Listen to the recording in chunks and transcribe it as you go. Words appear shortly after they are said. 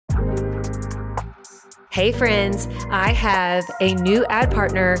Hey friends, I have a new ad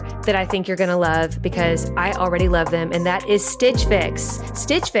partner that I think you're going to love because I already love them, and that is Stitch Fix.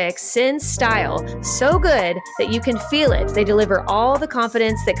 Stitch Fix sends style so good that you can feel it. They deliver all the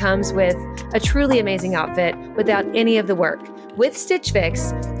confidence that comes with a truly amazing outfit without any of the work. With Stitch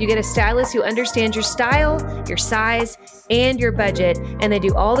Fix, you get a stylist who understands your style, your size, and your budget, and they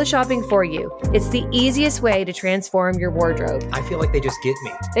do all the shopping for you. It's the easiest way to transform your wardrobe. I feel like they just get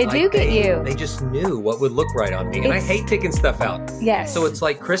me. They do get you. They just knew what would look right on me. And I hate picking stuff out. Yes. So it's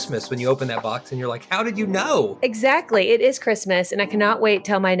like Christmas when you open that box and you're like, how did you know? Exactly. It is Christmas, and I cannot wait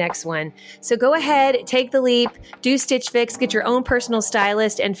till my next one. So go ahead, take the leap, do Stitch Fix, get your own personal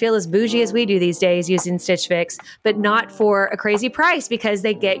stylist, and feel as bougie as we do these days using Stitch Fix, but not for a crazy price because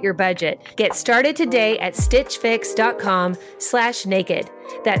they get your budget. Get started today at stitchfix.com/naked.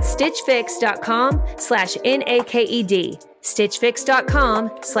 That's stitchfix.com/NAKED.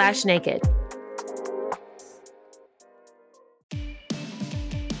 stitchfix.com/naked.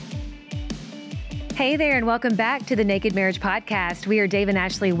 Hey there, and welcome back to the Naked Marriage Podcast. We are Dave and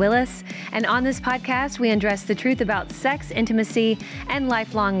Ashley Willis, and on this podcast, we address the truth about sex, intimacy, and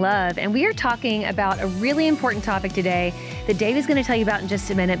lifelong love. And we are talking about a really important topic today that Dave is going to tell you about in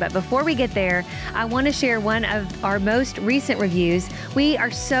just a minute. But before we get there, I want to share one of our most recent reviews. We are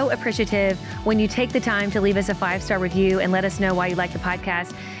so appreciative when you take the time to leave us a 5-star review and let us know why you like the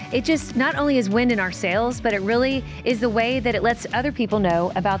podcast. It just not only is wind in our sails, but it really is the way that it lets other people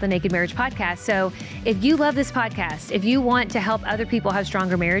know about the Naked Marriage Podcast. So if you love this podcast, if you want to help other people have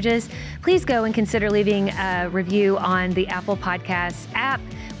stronger marriages, please go and consider leaving a review on the Apple Podcasts app.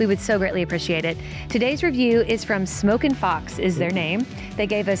 We would so greatly appreciate it. Today's review is from Smokin' Fox is their name. They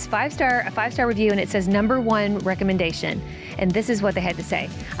gave us a 5-star review, and it says #1 recommendation. And this is what they had to say.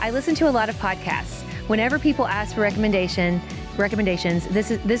 I listen to a lot of podcasts. Whenever people ask for recommendations,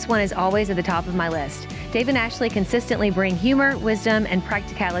 this one is always at the top of my list. Dave and Ashley consistently bring humor, wisdom, and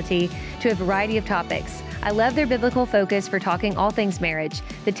practicality to a variety of topics. I love their biblical focus for talking all things marriage.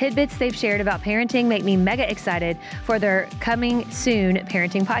 The tidbits they've shared about parenting make me mega excited for their coming soon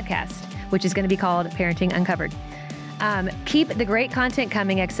parenting podcast, which is going to be called Parenting Uncovered. Keep the great content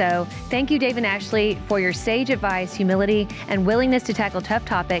coming, XO. Thank you, Dave and Ashley, for your sage advice, humility, and willingness to tackle tough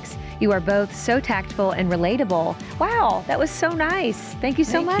topics. You are both so tactful and relatable. Wow, that was so nice. Thank you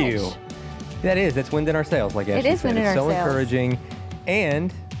so much. Thank you. That's wind in our sails, like Ashley said. It is wind in our sails. It's so encouraging.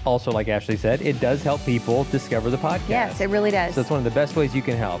 And also, like Ashley said, it does help people discover the podcast. Yes, it really does. So it's one of the best ways you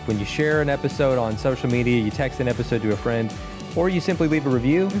can help. When you share an episode on social media, you text an episode to a friend, or you simply leave a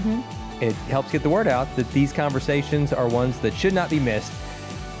review, it helps get the word out that these conversations are ones that should not be missed.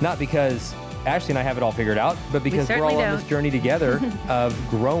 Not because Ashley and I have it all figured out, but because we're all on this journey together of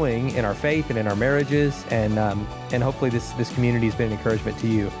growing in our faith and in our marriages, and hopefully this community has been an encouragement to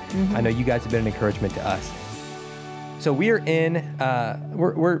you. I know you guys have been an encouragement to us. So we're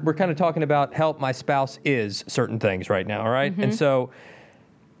kind of talking about help my spouse is certain things right now, all right? And so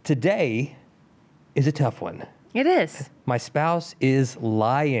today is a tough one. It is. My spouse is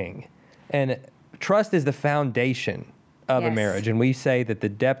lying. And trust is the foundation of a marriage. And we say that the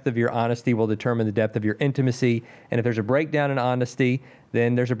depth of your honesty will determine the depth of your intimacy. And if there's a breakdown in honesty,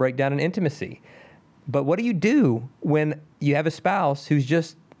 then there's a breakdown in intimacy. But what do you do when you have a spouse who's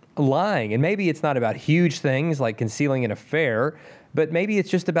just lying? And maybe it's not about huge things like concealing an affair, but maybe it's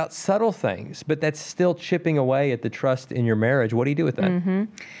just about subtle things, but that's still chipping away at the trust in your marriage. What do you do with that?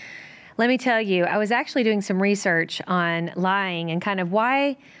 Let me tell you, I was actually doing some research on lying and kind of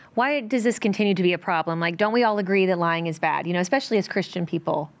why does this continue to be a problem? Like, don't we all agree that lying is bad? You know, especially as Christian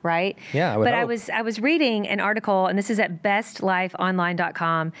people, right? Yeah, I would hope. I was reading an article, and this is at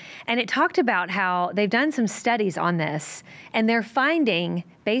bestlifeonline.com, and it talked about how they've done some studies on this, and they're finding,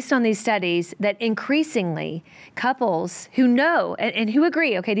 based on these studies, that increasingly couples who know and who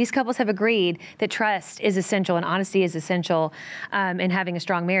agree, okay, these couples have agreed that trust is essential and honesty is essential in having a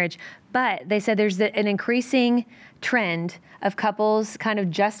strong marriage, but they said there's an increasing trend of couples kind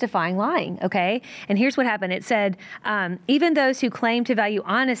of justifying lying, okay? And here's what happened. It said, even those who claim to value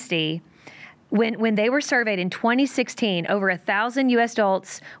honesty, when they were surveyed in 2016, over 1,000 U.S.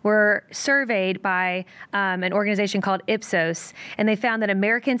 adults were surveyed by an organization called Ipsos, and they found that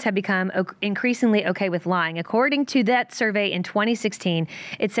Americans have become increasingly okay with lying. According to that survey in 2016,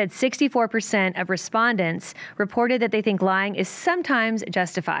 it said 64% of respondents reported that they think lying is sometimes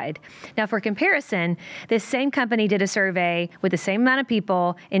justified. Now, for comparison, this same company did a survey with the same amount of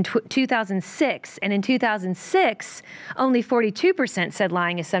people in 2006, and in 2006, only 42% said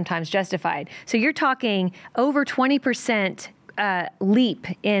lying is sometimes justified. So you're talking over 20% leap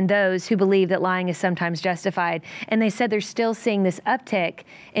in those who believe that lying is sometimes justified. And they said they're still seeing this uptick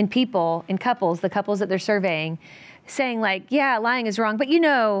in people, in couples, the couples that they're surveying, saying like, yeah, lying is wrong. But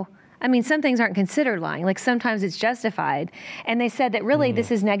some things aren't considered lying. Like sometimes it's justified. And they said that really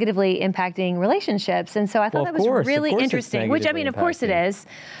this is negatively impacting relationships. And so I thought that was really interesting, which of course it is.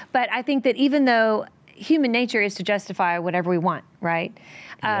 But I think that even though human nature is to justify whatever we want, right?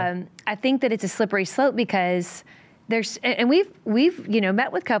 Yeah. I think that it's a slippery slope because we've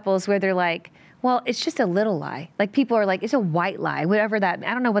met with couples where they're like, well, it's just a little lie. Like people are like, it's a white lie, whatever that,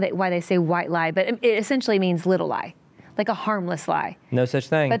 I don't know why they say white lie, but it essentially means little lie, like a harmless lie. No such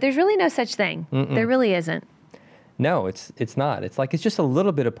thing. But there's really no such thing. Mm-mm. There really isn't. No, it's not. It's like, it's just a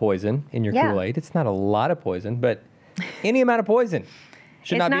little bit of poison in your Kool-Aid. It's not a lot of poison, but any amount of poison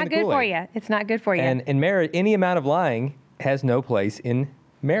should not be in the Kool-Aid. It's not good for you. It's not good for you. And in marriage, any amount of lying has no place in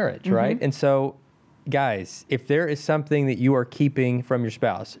marriage, right? And so, guys, if there is something that you are keeping from your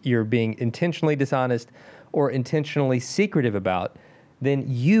spouse, you're being intentionally dishonest or intentionally secretive about, then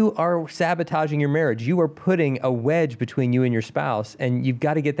you are sabotaging your marriage. You are putting a wedge between you and your spouse, and you've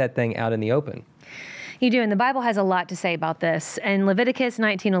got to get that thing out in the open. You do, and the Bible has a lot to say about this. In Leviticus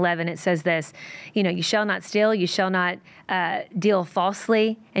 19:11, it says this, you shall not steal, you shall not deal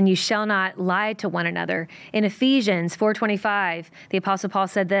falsely, and you shall not lie to one another. In Ephesians 4:25, the Apostle Paul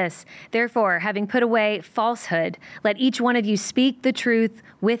said this, therefore, having put away falsehood, let each one of you speak the truth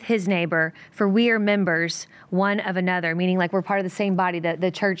with his neighbor, for we are members one of another, meaning like we're part of the same body,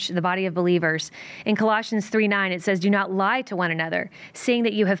 the church, the body of believers. In Colossians 3:9, it says, do not lie to one another, seeing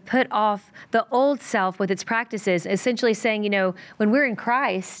that you have put off the old self with its practices, essentially saying, when we're in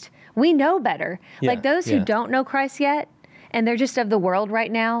Christ, we know better. Like those who don't know Christ yet, and they're just of the world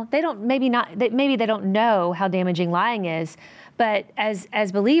right now, maybe they don't know how damaging lying is. But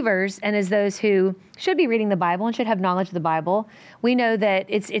as believers and as those who should be reading the Bible and should have knowledge of the Bible, we know that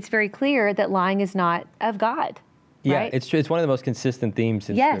it's very clear that lying is not of God. Yeah, right? It's one of the most consistent themes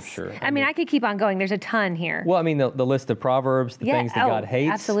in Scripture. I mean, I could keep on going. There's a ton here. Well, I mean, the list of Proverbs, the things that God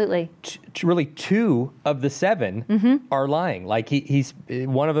hates. Absolutely. Really, 2 of the 7 are lying. Like he's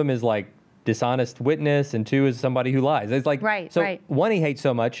one of them is like dishonest witness, and 2 is somebody who lies. It's like one he hates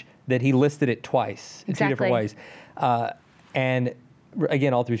so much that he listed it twice in 2 different ways. And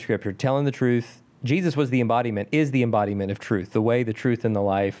again, all through Scripture, telling the truth. Jesus is the embodiment of truth, the way, the truth, and the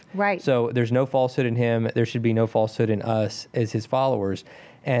life. Right. So there's no falsehood in him. There should be no falsehood in us as his followers.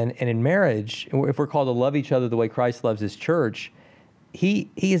 And in marriage, if we're called to love each other the way Christ loves his church, he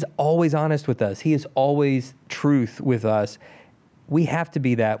is always honest with us. He is always truth with us. We have to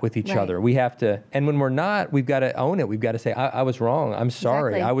be that with each other. We have to, and when we're not, we've got to own it. We've got to say, I was wrong. I'm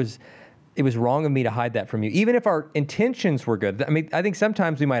sorry. Exactly. It was wrong of me to hide that from you. Even if our intentions were good. I mean, I think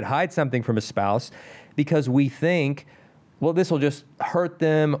sometimes we might hide something from a spouse because we think, well, this will just hurt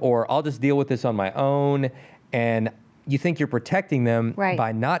them, or I'll just deal with this on my own. And you think you're protecting them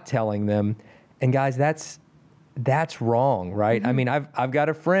by not telling them. And guys, that's wrong, right? I mean, I've got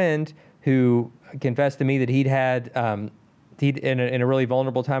a friend who confessed to me that he'd had, in a really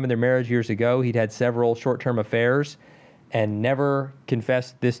vulnerable time in their marriage years ago, he'd had several short-term affairs and never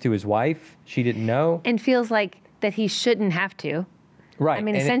confessed this to his wife. She didn't know. And feels like that he shouldn't have to. Right. I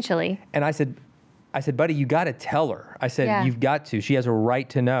mean, essentially. And I said, buddy, you got to tell her. I said, you've got to. She has a right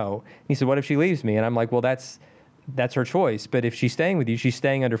to know. He said, what if she leaves me? And I'm like, well, that's her choice. But if she's staying with you, she's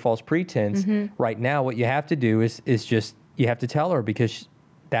staying under false pretense. Right now, what you have to do is just, you have to tell her, because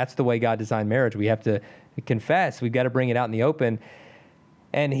that's the way God designed marriage. We have to confess. We've got to bring it out in the open.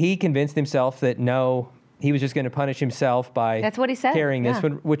 And he convinced himself that no, he was just going to punish himself by That's what he said. Carrying this,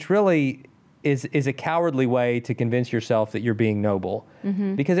 which really is a cowardly way to convince yourself that you're being noble,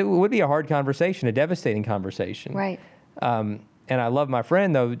 because it would be a hard conversation, a devastating conversation. Right. And I love my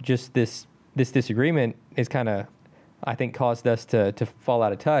friend, though. Just this disagreement is kind of, I think, caused us to fall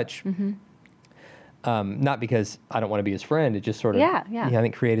out of touch. Not because I don't want to be his friend. It just sort of, I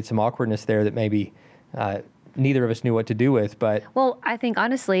think, created some awkwardness there that maybe neither of us knew what to do with. But well, I think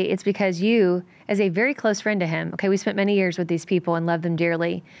honestly, it's because you, as a very close friend to him, we spent many years with these people and loved them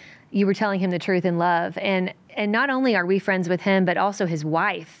dearly. You were telling him the truth in love, and not only are we friends with him, but also his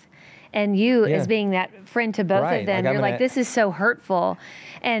wife. And you, as being that friend to both of them, you're like, this is so hurtful.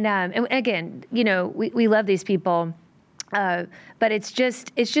 And again, we love these people, but it's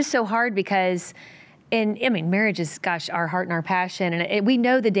just so hard because. And I mean, marriage is, our heart and our passion. And we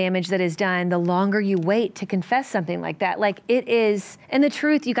know the damage that is done the longer you wait to confess something like that. Like it is, and the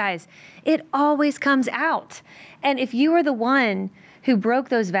truth, you guys, it always comes out. And if you are the one who broke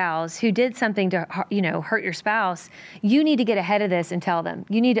those vows, who did something to, hurt your spouse, you need to get ahead of this and tell them.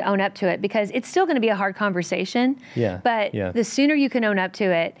 You need to own up to it, because it's still going to be a hard conversation. But the sooner you can own up to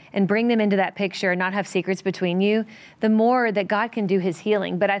it and bring them into that picture and not have secrets between you, the more that God can do his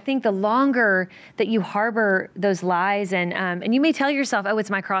healing. But I think the longer that you harbor those lies, and you may tell yourself, oh, it's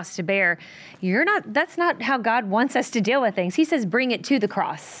my cross to bear. That's not how God wants us to deal with things. He says, bring it to the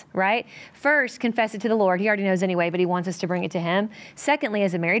cross, right? First, confess it to the Lord. He already knows anyway, but he wants us to bring it to him. Secondly,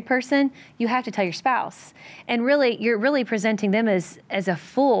 as a married person, you have to tell your spouse. And really, you're really presenting them as a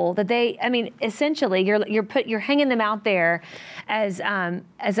fool that essentially you're hanging them out there as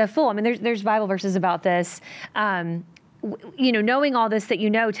a fool. I mean, there's Bible verses about this. Knowing all this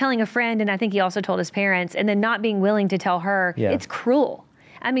that telling a friend, and I think he also told his parents, and then not being willing to tell her, it's cruel.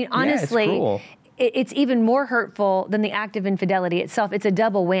 I mean, honestly, it's cruel. It's even more hurtful than the act of infidelity itself. It's a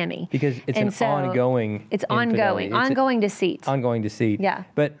double whammy. Because it's ongoing. It's ongoing deceit. Ongoing deceit. Yeah.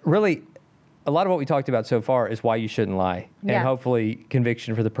 But really, a lot of what we talked about so far is why you shouldn't lie, and hopefully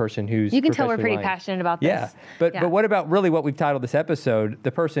conviction for the person who's You can tell we're pretty lying. passionate about this. Yeah. But what about really what we've titled this episode,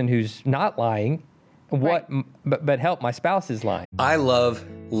 the person who's not lying? But help, my spouse is lying. I love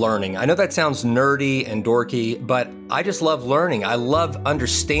learning. I know that sounds nerdy and dorky, but I just love learning. I love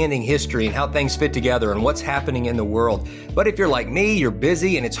understanding history and how things fit together and what's happening in the world. But if you're like me, you're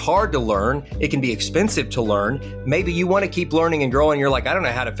busy and it's hard to learn. It can be expensive to learn. Maybe you want to keep learning and growing. You're like, I don't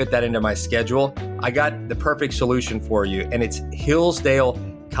know how to fit that into my schedule. I got the perfect solution for you, and it's Hillsdale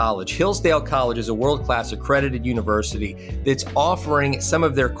College. Hillsdale College is a world-class accredited university that's offering some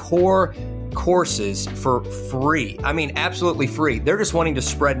of their core courses for free. I mean, absolutely free. They're just wanting to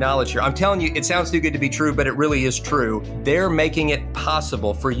spread knowledge here. I'm telling you, it sounds too good to be true, but it really is true. They're making it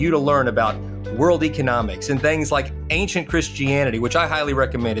possible for you to learn about world economics and things like ancient Christianity, which I highly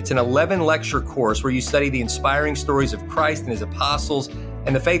recommend. It's an 11-lecture course where you study the inspiring stories of Christ and his apostles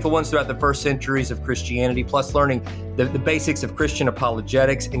and the faithful ones throughout the first centuries of Christianity, plus learning the basics of Christian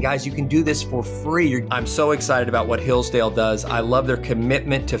apologetics. And guys, you can do this for free. I'm so excited about what Hillsdale does. I love their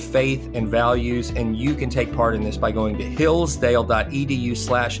commitment to faith and values, and you can take part in this by going to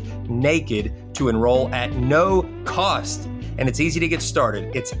hillsdale.edu/naked to enroll at no cost. And it's easy to get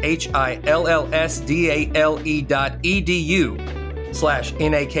started. It's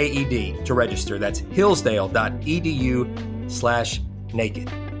hillsdale.edu/naked to register. That's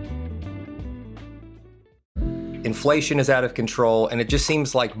hillsdale.edu/naked. Inflation is out of control, and it just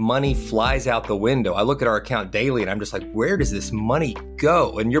seems like money flies out the window. I look at our account daily and I'm just like, where does this money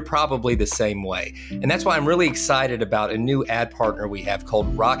go? And you're probably the same way. And that's why I'm really excited about a new ad partner we have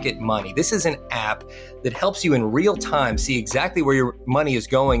called Rocket Money. This is an app that helps you in real time see exactly where your money is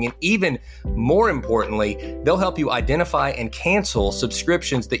going. And even more importantly, they'll help you identify and cancel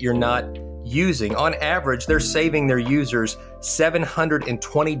subscriptions that you're not using. On average, they're saving their users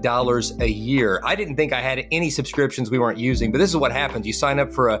 $720 a year. I didn't think I had any subscriptions we weren't using, but this is what happens. You sign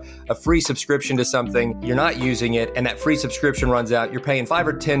up for a free subscription to something, you're not using it, and that free subscription runs out. You're paying $5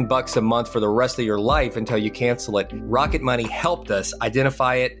 or $10 a month for the rest of your life until you cancel it. Rocket Money helped us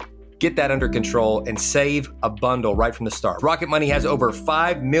identify it, get that under control, and save a bundle right from the start. Rocket Money has over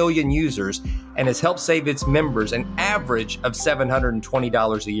 5 million users and has helped save its members an average of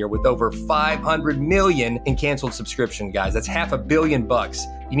 $720 a year with over 500 million in canceled subscription, guys. That's $500 million.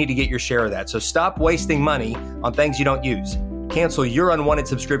 You need to get your share of that. So stop wasting money on things you don't use. Cancel your unwanted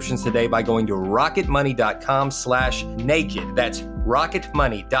subscriptions today by going to rocketmoney.com/naked. That's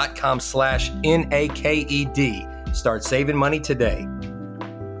rocketmoney.com/NAKED. Start saving money today.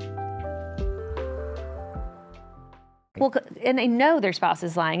 Well, and they know their spouse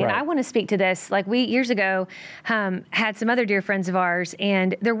is lying. And I want to speak to this. Like, we years ago had some other dear friends of ours,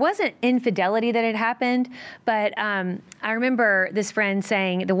 and there wasn't infidelity that had happened. But I remember this friend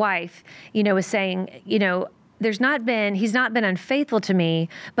saying, the wife, was saying, he's not been unfaithful to me,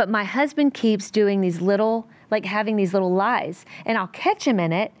 but my husband keeps doing these little, having these little lies. And I'll catch him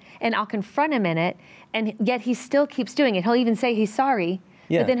in it, and I'll confront him in it, and yet he still keeps doing it. He'll even say he's sorry.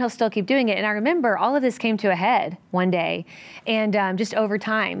 But then he'll still keep doing it. And I remember all of this came to a head one day. And just over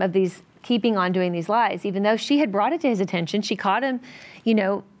time of these keeping on doing these lies, even though she had brought it to his attention, she caught him,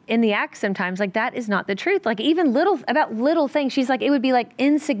 in the act sometimes, that is not the truth. Even little things. She's like, it would be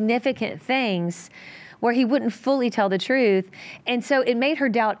insignificant things where he wouldn't fully tell the truth. And so it made her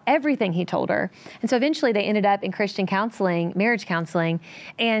doubt everything he told her. And so eventually they ended up in Christian counseling, marriage counseling,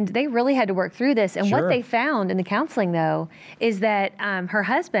 and they really had to work through this. And what they found in the counseling, though, is that her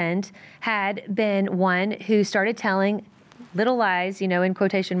husband had been one who started telling little lies, in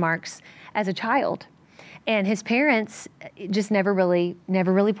quotation marks, as a child. And his parents just never really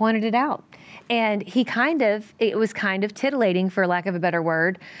pointed it out. And it was kind of titillating, for lack of a better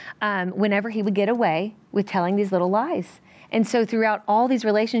word, whenever he would get away with telling these little lies. And so throughout all these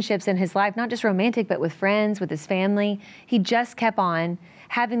relationships in his life, not just romantic, but with friends, with his family, he just kept on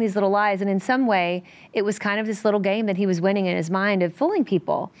having these little lies. And in some way, it was kind of this little game that he was winning in his mind of fooling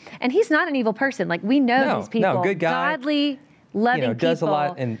people. And he's not an evil person. Like, we know these people. No, good guy. Godly, loving people. Does a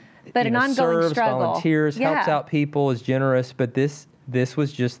lot and but an ongoing serves, struggle. Volunteers, helps out people, is generous. But this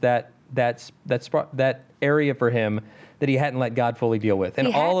was just that area for him that he hadn't let God fully deal with.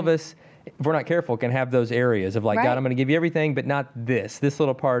 And all of us, if we're not careful, can have those areas of like, God, I'm going to give you everything, but not this. This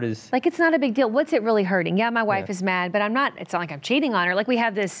little part is... Like, it's not a big deal. What's it really hurting? Yeah, my wife is mad, but it's not like I'm cheating on her. Like, we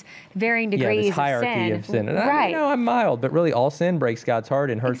have this varying degrees this hierarchy of sin. And I'm mild, but really all sin breaks God's heart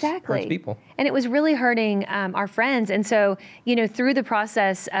and hurts people. And it was really hurting our friends. And so, through the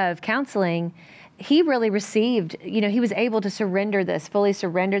process of counseling, he really received, he was able to fully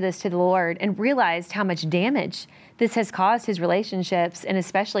surrender this to the Lord, and realized how much damage this has caused his relationships and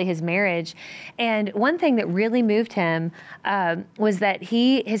especially his marriage. And one thing that really moved him was that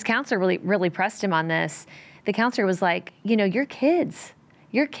his counselor really pressed him on this. The counselor was like, your kids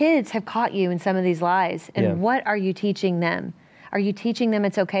have caught you in some of these lies. And what are you teaching them? Are you teaching them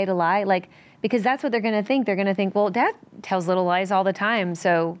it's okay to lie? Like, because that's what they're going to think. They're going to think, well, Dad tells little lies all the time,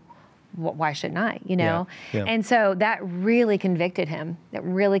 so why shouldn't I, Yeah. And so that really convicted him.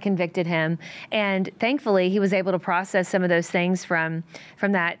 And thankfully, he was able to process some of those things from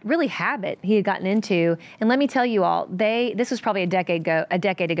that really habit he had gotten into. And let me tell you all, this was probably a decade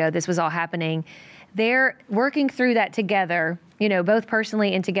ago, this was all happening. They're working through that together, both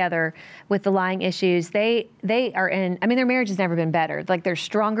personally and together with the lying issues. They are their marriage has never been better. Like, they're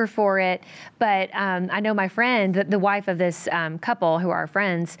stronger for it. But I know my friend, the wife of this couple who are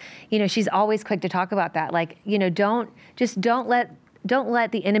friends, she's always quick to talk about that. Like, don't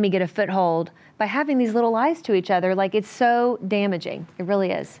let the enemy get a foothold by having these little lies to each other. Like, it's so damaging. It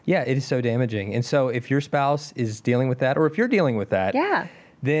really is. Yeah, it is so damaging. And so if your spouse is dealing with that, or if you're dealing with that,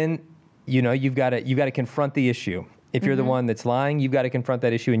 then you've got to confront the issue. If you're the one that's lying, you've got to confront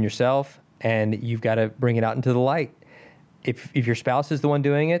that issue in yourself, and you've got to bring it out into the light. If your spouse is the one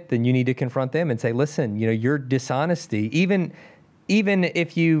doing it, then you need to confront them and say, listen, your dishonesty, even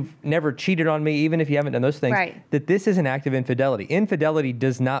if you've never cheated on me, even if you haven't done those things, that this is an act of infidelity. Infidelity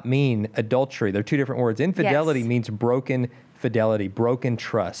does not mean adultery. They're two different words. Infidelity means broken fidelity, broken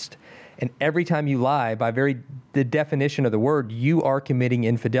trust. And every time you lie, by the definition of the word, you are committing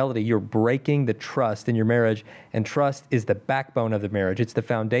infidelity. You're breaking the trust in your marriage, and trust is the backbone of the marriage. It's the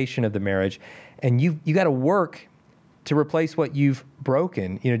foundation of the marriage. And you got to work to replace what you've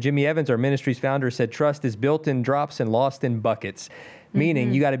broken. Jimmy Evans, our ministry's founder, said trust is built in drops and lost in buckets,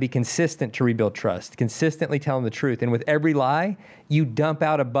 meaning you got to be consistent to rebuild trust, consistently telling the truth. And with every lie, you dump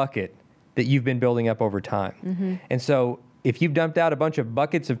out a bucket that you've been building up over time. And so if you've dumped out a bunch of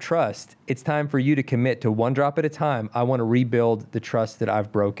buckets of trust, it's time for you to commit to one drop at a time. I want to rebuild the trust that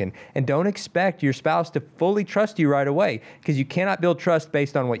I've broken. And don't expect your spouse to fully trust you right away, because you cannot build trust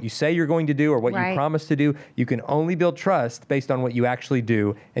based on what you say you're going to do or what you promise to do. You can only build trust based on what you actually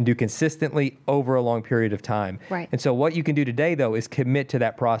do, and do consistently over a long period of time. And so what you can do today, though, is commit to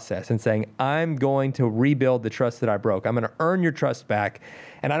that process and saying, I'm going to rebuild the trust that I broke. I'm going to earn your trust back.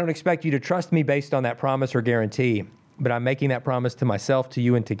 And I don't expect you to trust me based on that promise or guarantee, but I'm making that promise to myself, to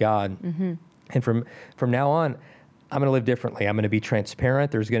you, and to God. And from now on, I'm going to live differently. I'm going to be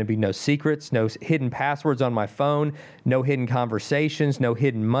transparent. There's going to be no secrets, no hidden passwords on my phone, no hidden conversations, no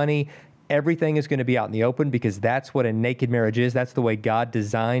hidden money. Everything is going to be out in the open, because that's what a naked marriage is. That's the way God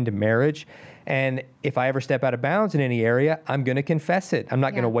designed marriage. And if I ever step out of bounds in any area, I'm going to confess it. I'm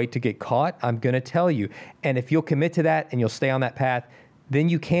not going to wait to get caught. I'm going to tell you. And if you'll commit to that and you'll stay on that path, then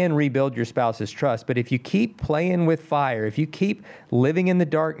you can rebuild your spouse's trust. But if you keep playing with fire, if you keep living in the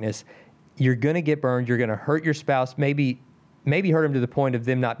darkness, you're going to get burned. You're going to hurt your spouse, maybe hurt them to the point of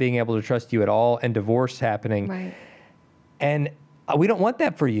them not being able to trust you at all, and divorce happening. And we don't want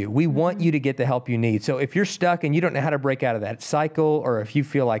that for you. We want you to get the help you need. So if you're stuck and you don't know how to break out of that cycle, or if you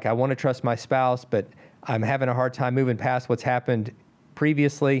feel like, I want to trust my spouse, but I'm having a hard time moving past what's happened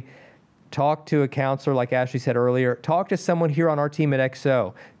previously, talk to a counselor, like Ashley said earlier. Talk to someone here on our team at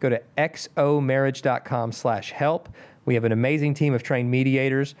XO. Go to xomarriage.com/help. We have an amazing team of trained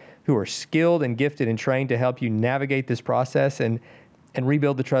mediators who are skilled and gifted and trained to help you navigate this process and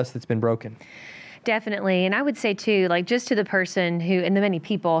rebuild the trust that's been broken. Definitely. And I would say too, like just to the person who, and the many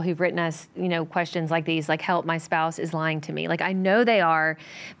people who've written us, questions like these, like, help, my spouse is lying to me. Like, I know they are.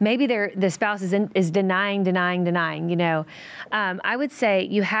 Maybe the spouse is denying. I would say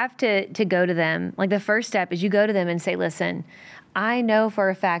you have to go to them. Like, the first step is you go to them and say, listen, I know for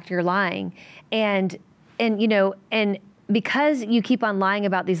a fact you're lying. And because you keep on lying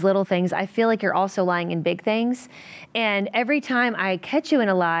about these little things, I feel like you're also lying in big things. And every time I catch you in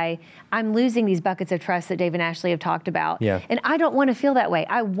a lie, I'm losing these buckets of trust that Dave and Ashley have talked about. Yeah. And I don't want to feel that way.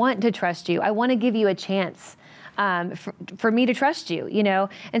 I want to trust you. I want to give you a chance for me to trust you,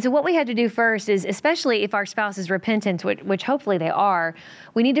 And so what we have to do first is, especially if our spouse is repentant, which hopefully they are,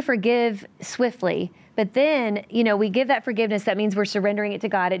 we need to forgive swiftly. But then, we give that forgiveness. That means we're surrendering it to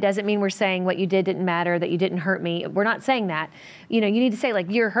God. It doesn't mean we're saying what you did didn't matter, that you didn't hurt me. We're not saying that. You need to say,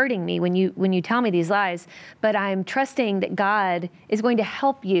 like, you're hurting me when you tell me these lies, but I'm trusting that God is going to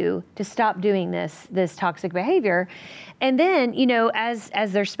help you to stop doing this toxic behavior. And then,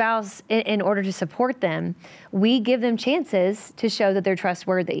 as their spouse, in order to support them, we give them chances to show that they're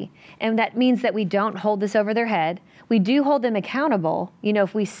trustworthy. And that means that we don't hold this over their head. We do hold them accountable.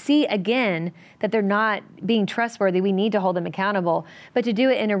 If we see again that they're not being trustworthy, we need to hold them accountable, but to do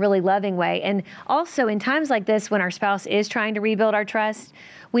it in a really loving way. And also in times like this, when our spouse is trying to rebuild our trust,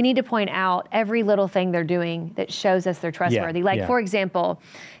 we need to point out every little thing they're doing that shows us they're trustworthy. For example,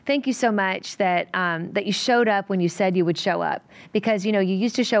 thank you so much that you showed up when you said you would show up, because you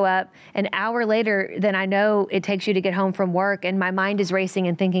used to show up an hour later than I know it takes you to get home from work, and my mind is racing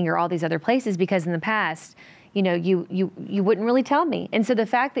and thinking you're all these other places, because in the past, you wouldn't really tell me. And so the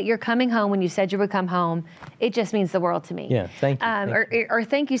fact that you're coming home when you said you would come home, it just means the world to me. Yeah, thank you. Or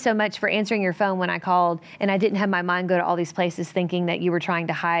thank you so much for answering your phone when I called and I didn't have my mind go to all these places thinking that you were trying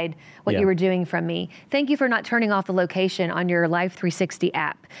to hide what you were doing from me. Thank you for not turning off the location on your Life 360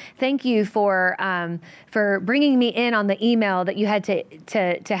 app. Thank you for bringing me in on the email that you had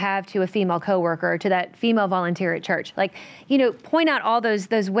to have to a female coworker or to that female volunteer at church. Like, point out all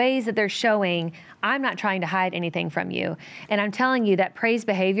those ways that they're showing I'm not trying to hide anything from you. And I'm telling you that praise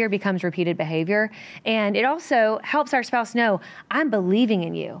behavior becomes repeated behavior. And it also helps our spouse know, I'm believing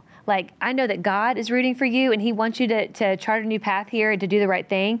in you. Like, I know that God is rooting for you and he wants you to chart a new path here and to do the right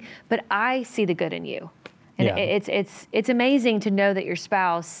thing, but I see the good in you. And it's amazing to know that your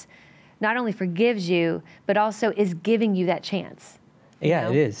spouse not only forgives you, but also is giving you that chance. Yeah,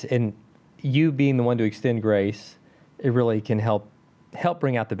 it is. And you being the one to extend grace, it really can help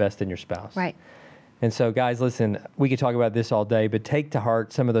bring out the best in your spouse. Right. And so, guys, listen, we could talk about this all day, but take to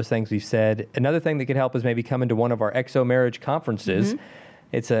heart some of those things we've said. Another thing that could help is maybe coming to one of our XO Marriage conferences.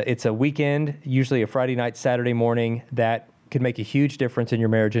 Mm-hmm. It's a weekend, usually a Friday night, Saturday morning, that could make a huge difference in your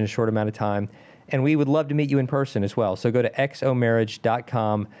marriage in a short amount of time. And we would love to meet you in person as well. So go to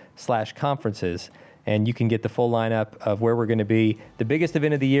xomarriage.com/conferences, and you can get the full lineup of where we're going to be. The biggest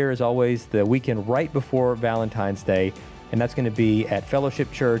event of the year is always the weekend right before Valentine's Day. And that's going to be at Fellowship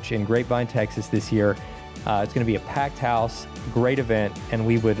Church in Grapevine, Texas this year. It's going to be a packed house, great event, and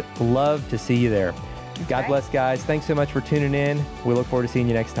we would love to see you there. God bless, guys. Thanks so much for tuning in. We look forward to seeing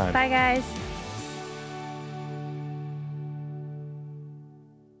you next time. Bye, guys.